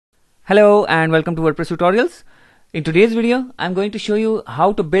Hello and welcome to WordPress tutorials. In today's video I'm going to show you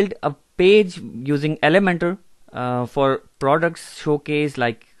how to build a page using Elementor for products showcase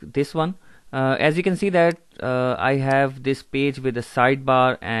like this one. As you can see that I have this page with a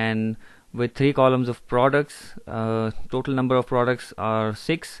sidebar and with 3 columns of products. Total number of products are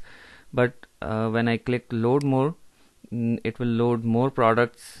 6, but when I click load more, it will load more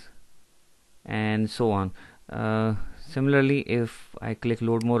products and so on. Similarly, if I click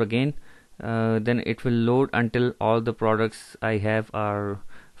load more again, then it will load until all the products I have are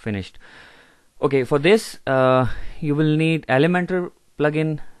finished. Okay, for this you will need Elementor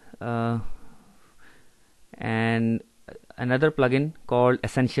plugin and another plugin called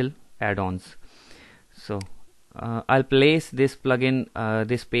Essential Add-ons. So I'll place this plugin,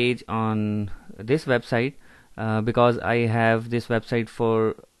 this page on this website because I have this website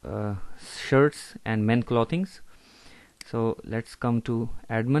for shirts and men clothings. So let's come to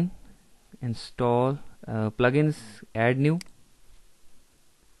admin, install plugins, add new,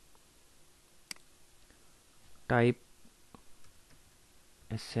 type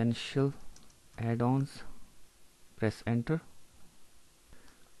essential add-ons, press enter.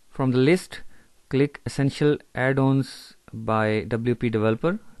 From the list, click essential add-ons by WP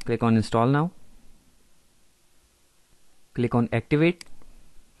developer, click on install now, click on activate.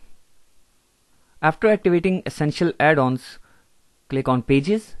 After activating essential add-ons, click on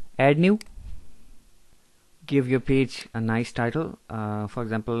pages, add new, give your page a nice title. For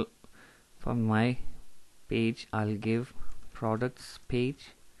example, for my page I'll give products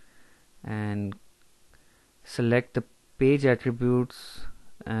page and select the page attributes,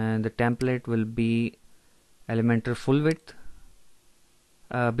 and the template will be Elementor full width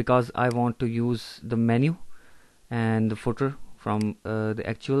because I want to use the menu and the footer from the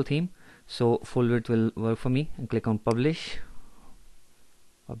actual theme. So full width will work for me, and click on publish,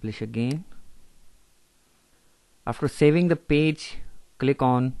 publish again. After saving the page, click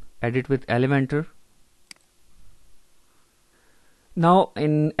on edit with Elementor. Now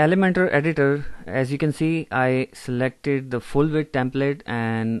in Elementor editor, as you can see, I selected the full width template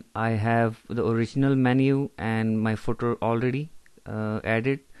and I have the original menu and my footer already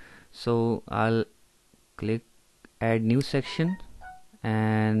added. So I'll click add new section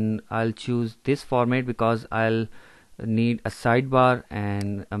and I'll choose this format because I'll need a sidebar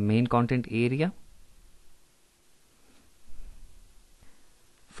and a main content area.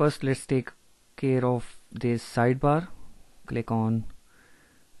 First let's take care of this sidebar. Click on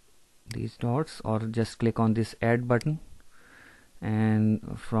these dots or just click on this add button,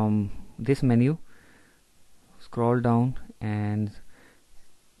 and from this menu scroll down and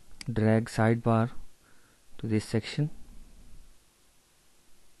drag sidebar to this section.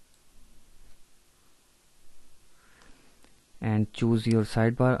 And choose your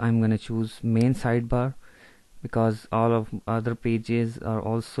sidebar. I'm gonna choose main sidebar because all of other pages are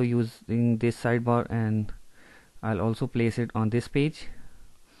also using this sidebar, and I'll also place it on this page.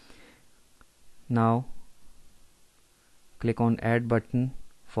 Now click on add button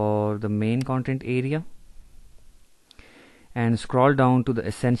for the main content area and scroll down to the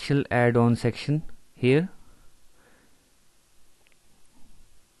essential add-on section here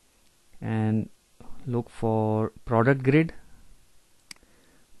and look for product grid.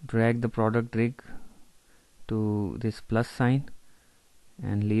 Drag the product grid to this plus sign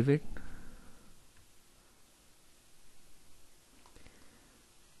and leave it.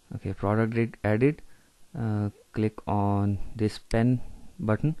 Okay, product grid added. Click on this pen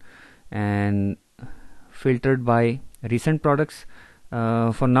button and filtered by recent products.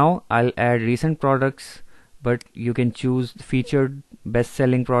 For now I'll add recent products, but you can choose featured,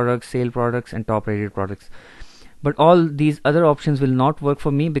 best-selling products, sale products and top rated products. But all these other options will not work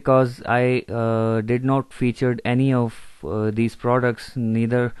for me because I did not featured any of these products,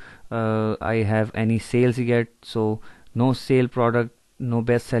 neither I have any sales yet, so no sale product, no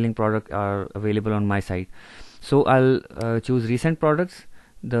best selling product are available on my site. So I'll choose recent products.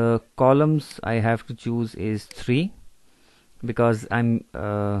 The columns I have to choose is 3 because I'm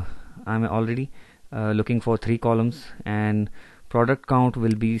already looking for 3 columns, and product count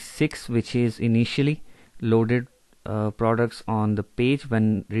will be 6, which is initially loaded products on the page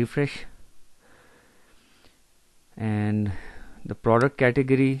when refresh, and the product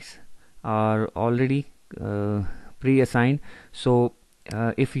categories are already pre-assigned. So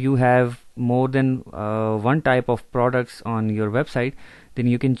if you have more than one type of products on your website, then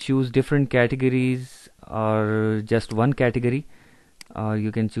you can choose different categories or just one category, or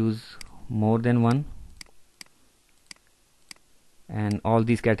you can choose more than one, and all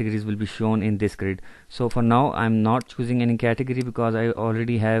these categories will be shown in this grid. So for now I'm not choosing any category because I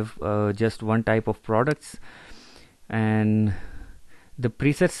already have just one type of products, and the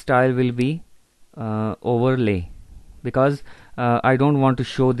preset style will be overlay, because I don't want to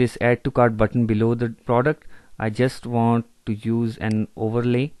show this add to cart button below the product. I just want to use an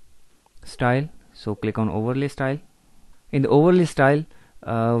overlay style. So click on overlay style. In the overlay style,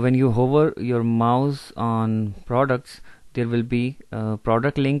 when you hover your mouse on products, there will be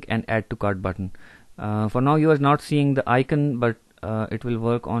product link and add to cart button. For now you are not seeing the icon, but it will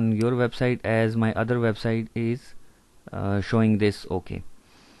work on your website, as my other website is showing this. Okay.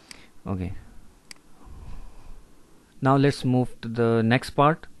 Now let's move to the next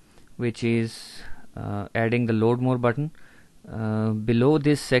part, which is adding the load more button. Below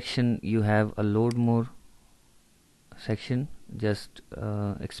this section you have a load more section. Just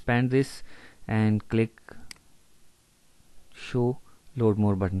expand this and click show load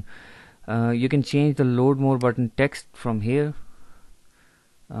more button. You can change the load more button text from here.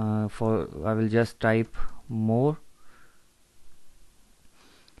 I will just type more,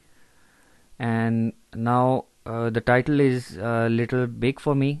 and now the title is a little big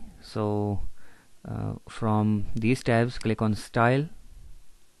for me, so from these tabs click on style,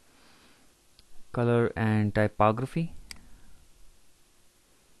 color and typography.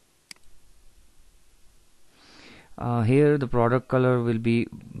 Here the product color will be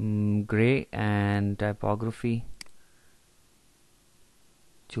gray, and typography,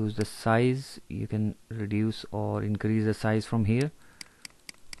 choose the size. You can reduce or increase the size from here.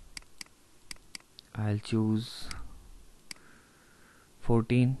 I'll choose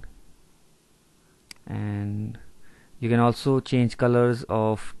 14, and you can also change colors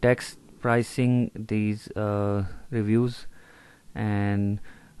of text, pricing these reviews, and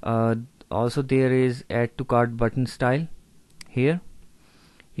also there is add to cart button style. Here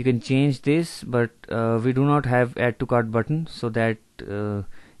you can change this, but we do not have add to cart button, so that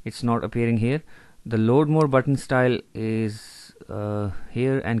it's not appearing here. The load more button style is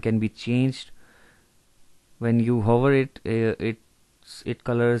here and can be changed. When you hover it, it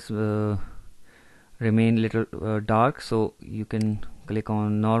colors remain little dark, so you can click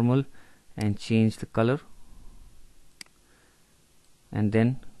on normal and change the color, and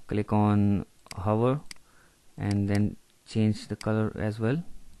then click on hover and then change the color as well.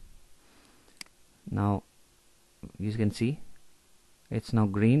 Now you can see it's now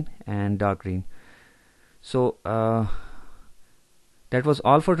green and dark green. So that was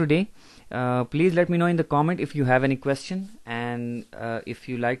all for today. Please let me know in the comment if you have any question, and if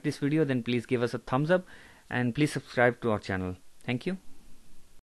you like this video, then please give us a thumbs up and please subscribe to our channel. Thank you.